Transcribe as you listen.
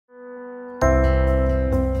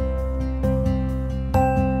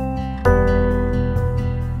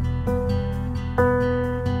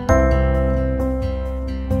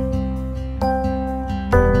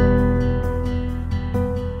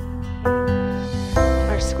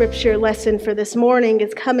scripture lesson for this morning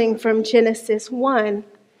is coming from Genesis 1,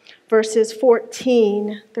 verses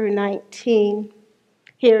 14 through 19.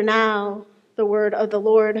 Hear now the word of the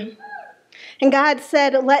Lord. And God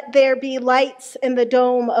said, "Let there be lights in the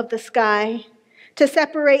dome of the sky to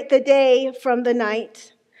separate the day from the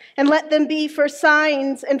night, and let them be for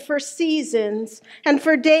signs and for seasons and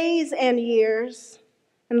for days and years.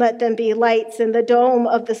 And let them be lights in the dome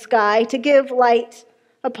of the sky to give light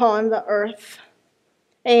upon the earth."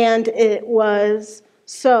 And it was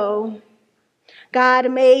so.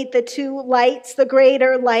 God made the two lights, the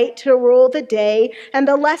greater light to rule the day, and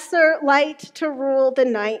the lesser light to rule the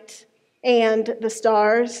night, and the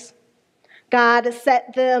stars. God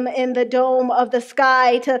set them in the dome of the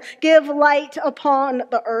sky to give light upon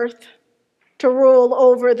the earth, to rule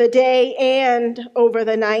over the day and over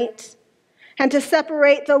the night, and to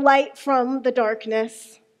separate the light from the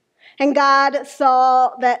darkness. And God saw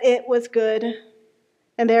that it was good.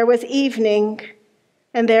 And there was evening,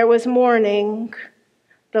 and there was morning,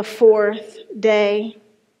 the fourth day.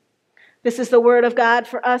 This is the word of God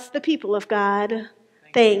for us, the people of God.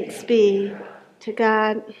 Thanks be to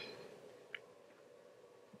God.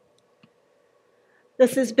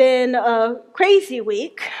 This has been a crazy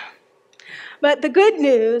week, but the good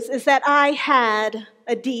news is that I had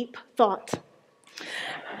a deep thought.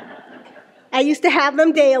 I used to have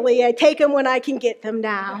them daily. I take them when I can get them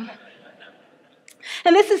now.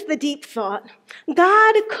 And this is the deep thought.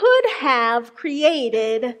 God could have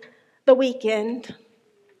created the weekend.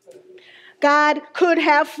 God could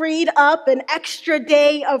have freed up an extra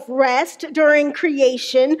day of rest during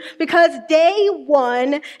creation because day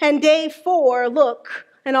 1 and day 4 look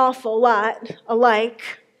an awful lot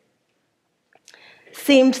alike.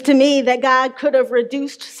 Seems to me that God could have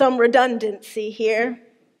reduced some redundancy here.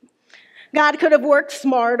 God could have worked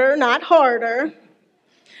smarter, not harder.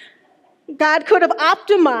 God could have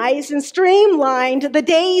optimized and streamlined the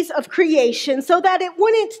days of creation so that it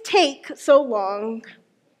wouldn't take so long,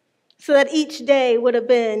 so that each day would have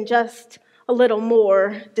been just a little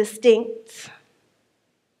more distinct.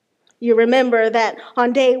 You remember that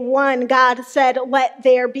on day 1, God said, "Let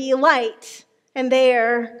there be light," and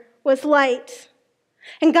there was light.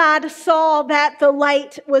 And God saw that the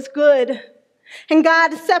light was good. And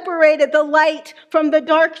God separated the light from the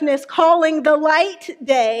darkness, calling the light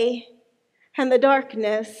day and the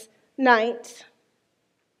darkness night.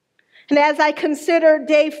 And as I considered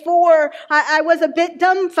day 4, I was a bit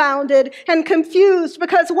dumbfounded and confused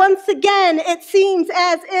because once again, it seems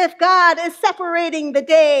as if God is separating the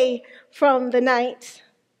day from the night,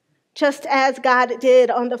 just as God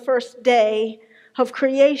did on the first day of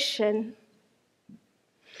creation.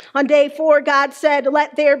 On day 4, God said,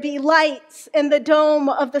 "Let there be lights in the dome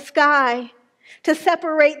of the sky to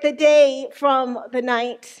separate the day from the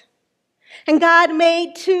night." And God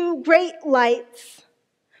made 2 great lights,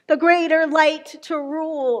 the greater light to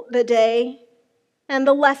rule the day and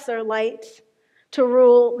the lesser light to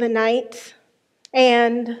rule the night,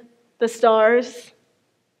 and the stars.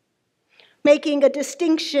 Making a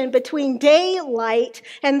distinction between daylight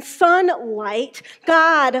and sunlight,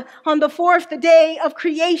 God, on the 4th day of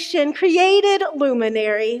creation, created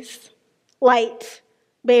luminaries, light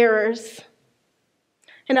bearers.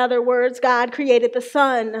 In other words, God created the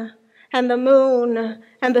sun and the moon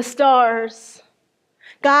and the stars.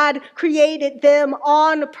 God created them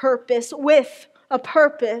on purpose, with a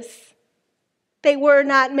purpose. They were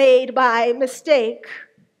not made by mistake.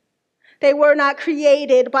 They were not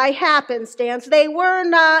created by happenstance. They were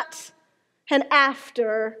not an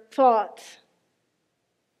afterthought.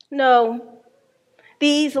 No,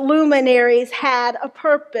 these luminaries had a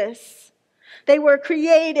purpose. They were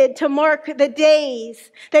created to mark the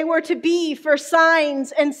days. They were to be for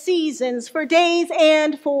signs and seasons, for days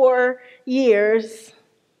and for years.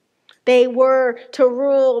 They were to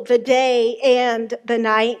rule the day and the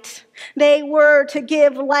night. They were to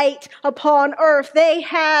give light upon earth. They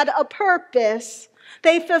had a purpose.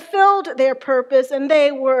 They fulfilled their purpose, and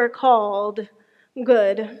they were called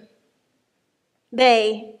good.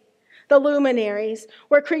 They, the luminaries,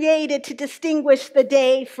 were created to distinguish the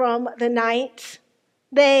day from the night.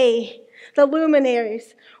 They, the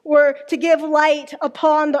luminaries, were to give light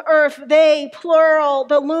upon the earth. They, plural,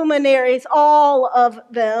 the luminaries, all of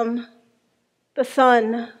them, the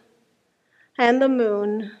sun and the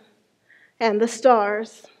moon and the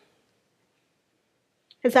stars.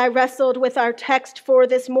 As I wrestled with our text for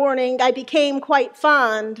this morning, I became quite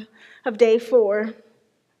fond of day 4.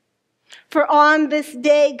 For on this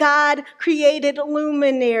day, God created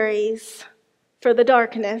luminaries for the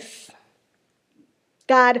darkness.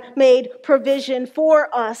 God made provision for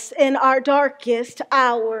us in our darkest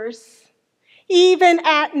hours. Even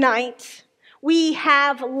at night, we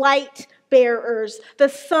have light bearers, the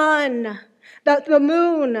sun, the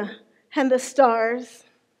moon, and the stars.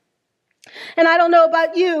 And I don't know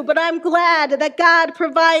about you, but I'm glad that God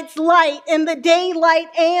provides light in the daylight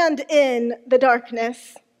and in the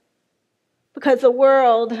darkness. Because the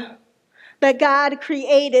world that God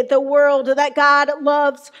created, the world that God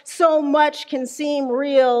loves so much, can seem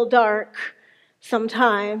real dark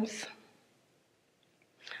sometimes.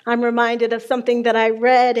 I'm reminded of something that I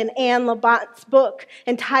read in Anne Lamott's book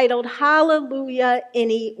entitled Hallelujah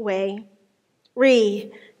Anyway,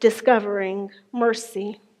 Rediscovering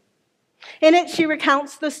Mercy. In it, she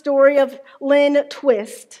recounts the story of Lynn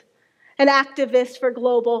Twist, an activist for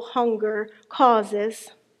global hunger causes.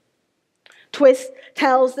 Twist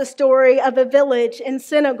tells the story of a village in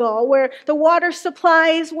Senegal where the water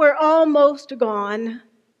supplies were almost gone.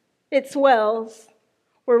 Its wells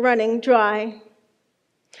were running dry.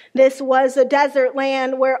 This was a desert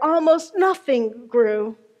land where almost nothing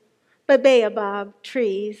grew but baobab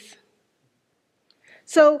trees.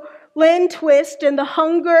 So Lynn Twist and the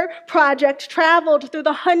Hunger Project traveled through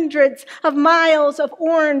the hundreds of miles of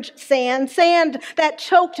orange sand that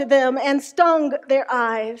choked them and stung their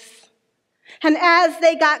eyes. And as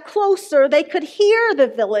they got closer, they could hear the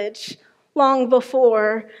village long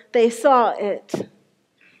before they saw it.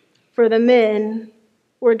 For the men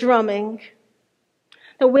were drumming.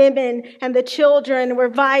 The women and the children were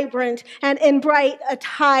vibrant and in bright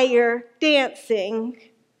attire, dancing.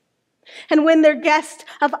 And when their guest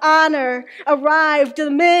of honor arrived,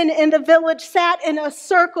 the men in the village sat in a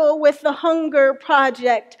circle with the Hunger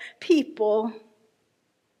Project people.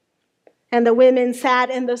 And the women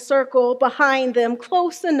sat in the circle behind them,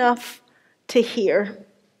 close enough to hear.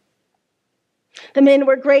 The men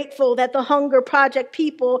were grateful that the Hunger Project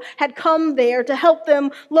people had come there to help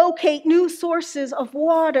them locate new sources of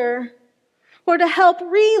water, or to help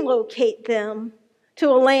relocate them to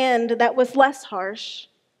a land that was less harsh,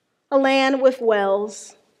 a land with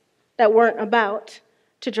wells that weren't about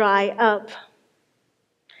to dry up.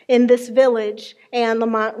 In this village, Anne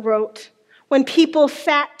Lamott wrote, when people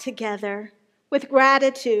sat together with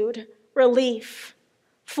gratitude, relief,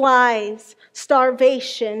 flies,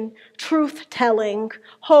 starvation, truth-telling,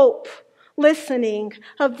 hope, listening,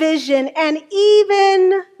 a vision, and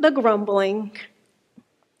even the grumbling,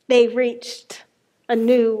 they reached a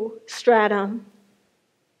new stratum.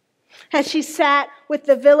 As she sat with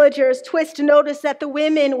the villagers, Twist noticed that the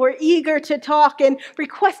women were eager to talk and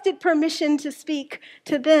requested permission to speak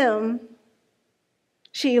to them.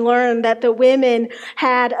 She learned that the women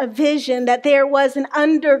had a vision that there was an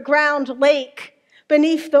underground lake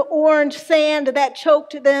beneath the orange sand that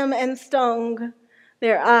choked them and stung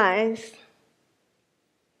their eyes.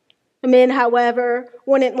 The men, however,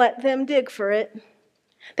 wouldn't let them dig for it.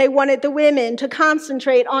 They wanted the women to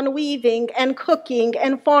concentrate on weaving and cooking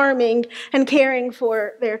and farming and caring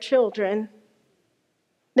for their children.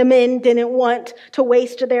 The men didn't want to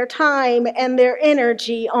waste their time and their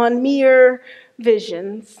energy on mere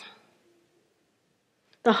visions.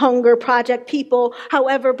 The Hunger Project people,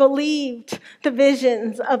 however, believed the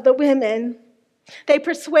visions of the women. They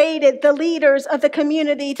persuaded the leaders of the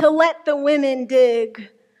community to let the women dig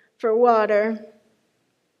for water.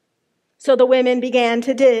 So the women began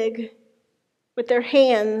to dig with their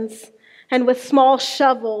hands and with small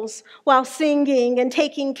shovels while singing and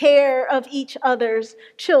taking care of each other's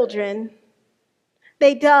children.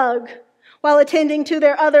 They dug while attending to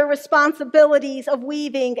their other responsibilities of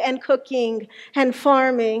weaving and cooking and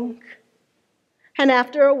farming. And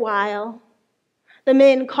after a while, the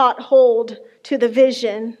men caught hold to the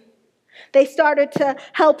vision. They started to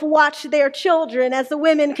help watch their children as the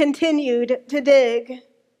women continued to dig.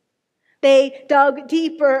 They dug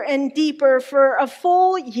deeper and deeper for a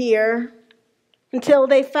full year until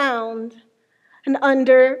they found an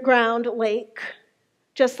underground lake,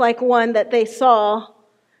 just like one that they saw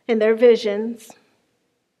in their visions.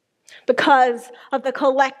 Because of the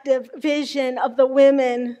collective vision of the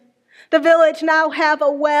women, the village now have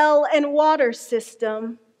a well and water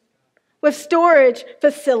system with storage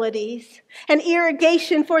facilities and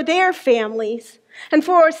irrigation for their families and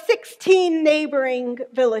for 16 neighboring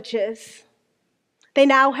villages. They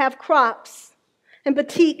now have crops and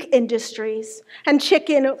boutique industries and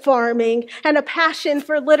chicken farming and a passion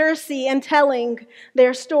for literacy and telling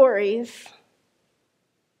their stories.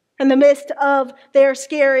 In the midst of their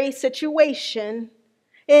scary situation,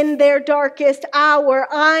 in their darkest hour,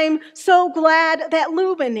 I'm so glad that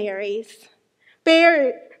luminaries,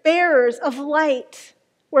 bearers of light,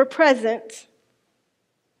 were present.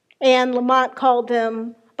 Anne Lamott called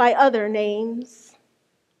them by other names,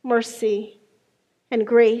 mercy and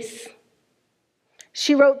grace.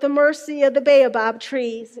 She wrote the mercy of the baobab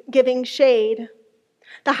trees, giving shade,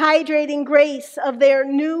 the hydrating grace of their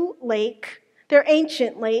new lake, their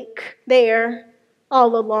ancient lake, there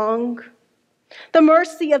all along, the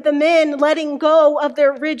mercy of the men letting go of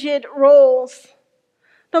their rigid roles,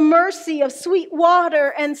 the mercy of sweet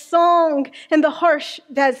water and song in the harsh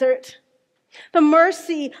desert, the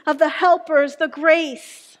mercy of the helpers, the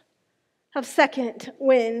grace of second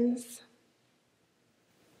winds.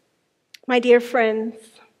 My dear friends,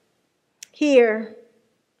 here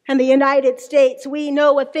in the United States, we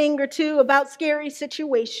know a thing or two about scary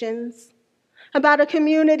situations, about a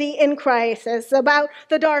community in crisis, about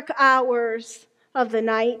the dark hours of the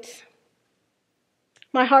night.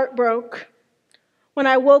 My heart broke when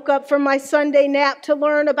I woke up from my Sunday nap to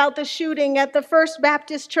learn about the shooting at the First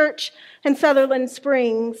Baptist Church in Sutherland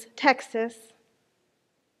Springs, Texas.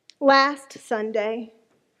 Last Sunday,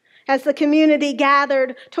 as the community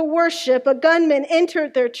gathered to worship, a gunman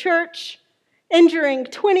entered their church, injuring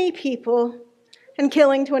 20 people and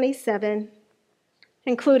killing 27,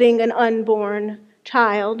 including an unborn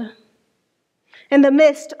child. In the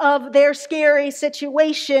midst of their scary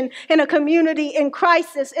situation, in a community in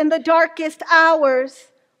crisis, in the darkest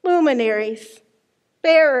hours, luminaries,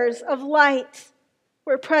 bearers of light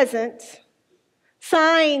were present,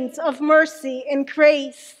 signs of mercy and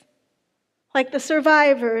grace, like the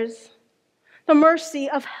survivors, the mercy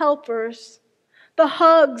of helpers, the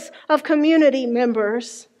hugs of community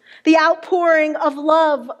members, the outpouring of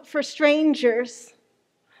love for strangers.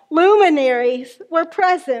 Luminaries were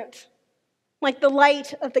present, like the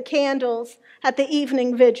light of the candles at the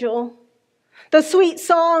evening vigil, the sweet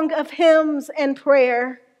song of hymns and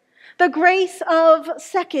prayer, the grace of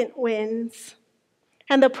second winds,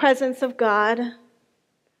 and the presence of God,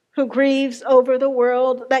 who grieves over the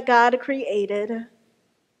world that God created,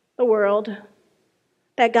 the world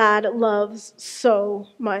that God loves so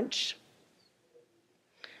much.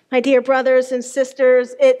 My dear brothers and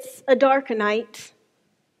sisters, it's a dark night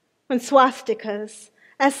when swastikas,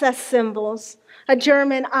 SS symbols, a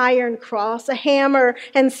German iron cross, a hammer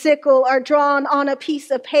and sickle are drawn on a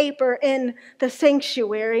piece of paper in the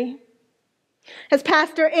sanctuary. As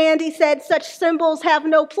Pastor Andy said, such symbols have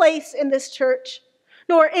no place in this church,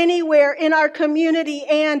 nor anywhere in our community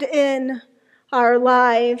and in our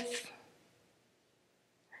lives.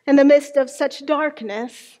 In the midst of such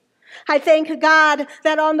darkness, I thank God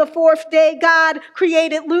that on the fourth day, God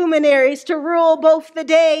created luminaries to rule both the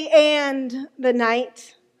day and the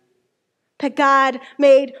night. That God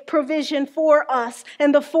made provision for us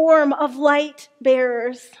in the form of light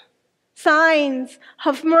bearers, signs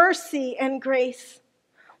of mercy and grace,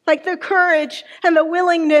 like the courage and the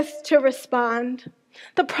willingness to respond,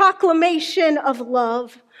 the proclamation of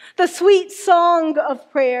love, the sweet song of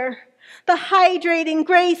prayer, the hydrating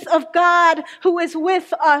grace of God who is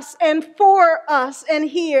with us and for us and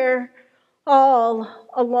here all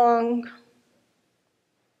along.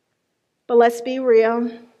 But let's be real.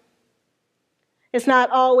 It's not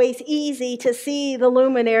always easy to see the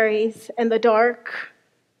luminaries in the dark.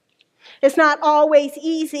 It's not always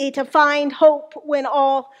easy to find hope when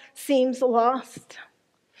all seems lost.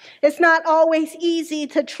 It's not always easy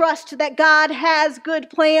to trust that God has good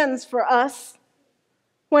plans for us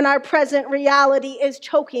when our present reality is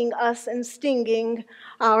choking us and stinging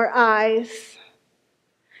our eyes.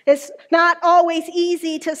 It's not always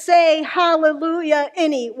easy to say hallelujah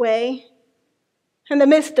anyway in the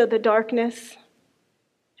midst of the darkness,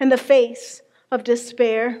 in the face of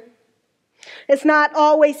despair. It's not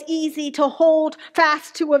always easy to hold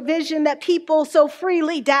fast to a vision that people so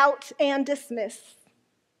freely doubt and dismiss.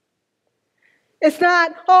 It's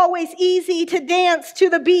not always easy to dance to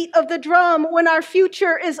the beat of the drum when our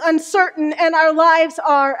future is uncertain and our lives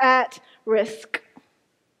are at risk.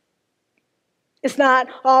 It's not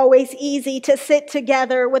always easy to sit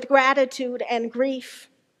together with gratitude and grief,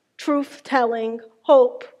 truth-telling,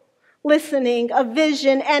 hope, listening, a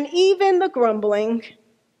vision, and even the grumbling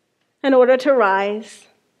in order to rise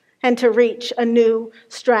and to reach a new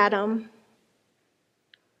stratum.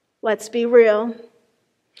 Let's be real.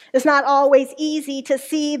 It's not always easy to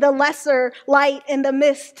see the lesser light in the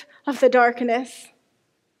midst of the darkness.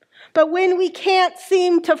 But when we can't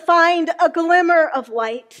seem to find a glimmer of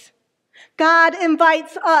light, God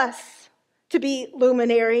invites us to be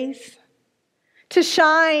luminaries, to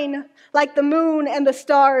shine like the moon and the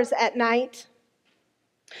stars at night,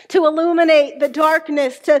 to illuminate the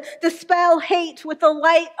darkness, to dispel hate with the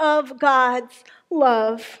light of God's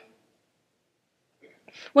love.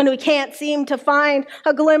 When we can't seem to find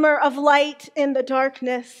a glimmer of light in the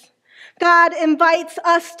darkness, God invites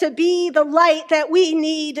us to be the light that we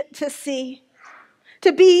need to see,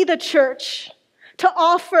 to be the church, to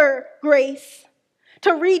offer grace,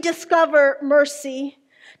 to rediscover mercy,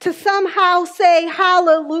 to somehow say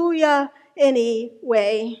hallelujah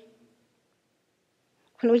anyway.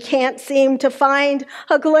 When we can't seem to find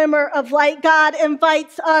a glimmer of light, God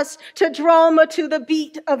invites us to drum to the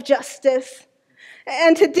beat of justice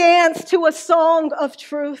and to dance to a song of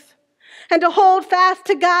truth and to hold fast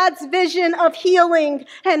to God's vision of healing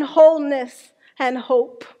and wholeness and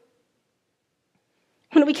hope.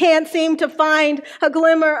 When we can't seem to find a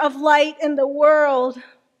glimmer of light in the world,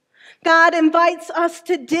 God invites us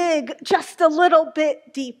to dig just a little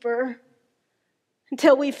bit deeper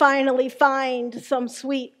until we finally find some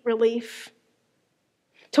sweet relief,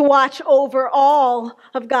 to watch over all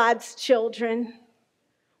of God's children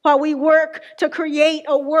while we work to create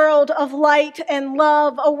a world of light and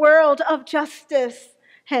love, a world of justice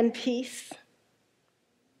and peace.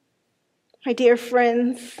 My dear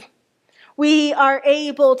friends, we are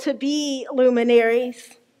able to be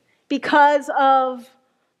luminaries because of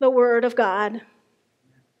the Word of God.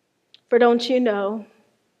 For don't you know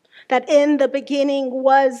that in the beginning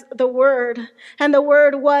was the Word, and the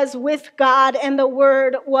Word was with God, and the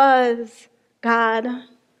Word was God.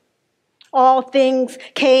 All things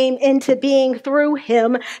came into being through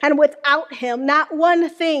him, and without him, not one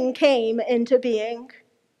thing came into being.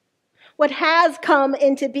 What has come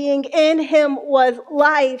into being in him was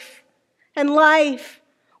life, and life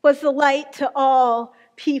was the light to all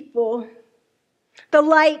people. The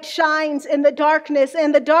light shines in the darkness,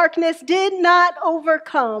 and the darkness did not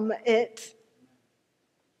overcome it.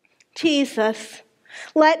 Jesus,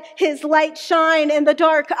 let his light shine in the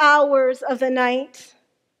dark hours of the night,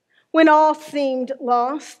 when all seemed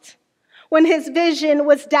lost, when his vision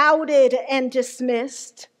was doubted and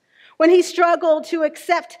dismissed, when he struggled to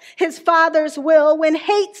accept his Father's will, when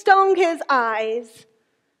hate stung his eyes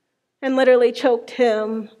and literally choked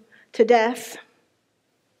him to death.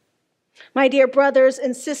 My dear brothers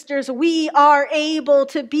and sisters, we are able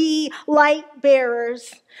to be light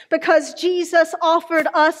bearers because Jesus offered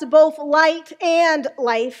us both light and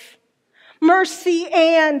life, mercy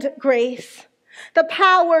and grace, the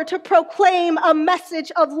power to proclaim a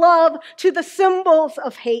message of love to the symbols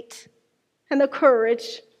of hate, and the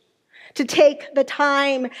courage to take the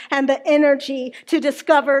time and the energy to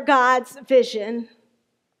discover God's vision.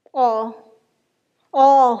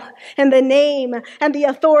 All in the name and the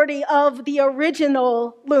authority of the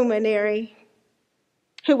original luminary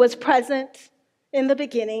who was present in the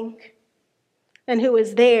beginning and who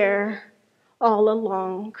is there all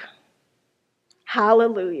along.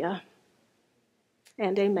 Hallelujah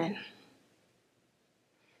and amen.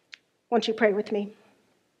 Won't you pray with me?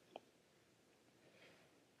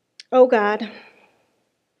 Oh God,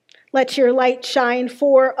 let your light shine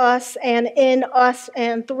for us and in us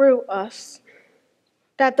and through us,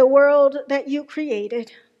 that the world that you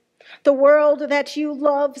created, the world that you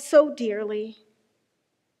love so dearly,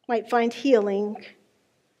 might find healing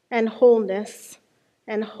and wholeness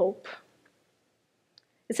and hope.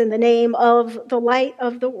 It's in the name of the light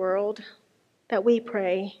of the world that we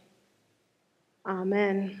pray.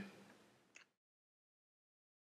 Amen.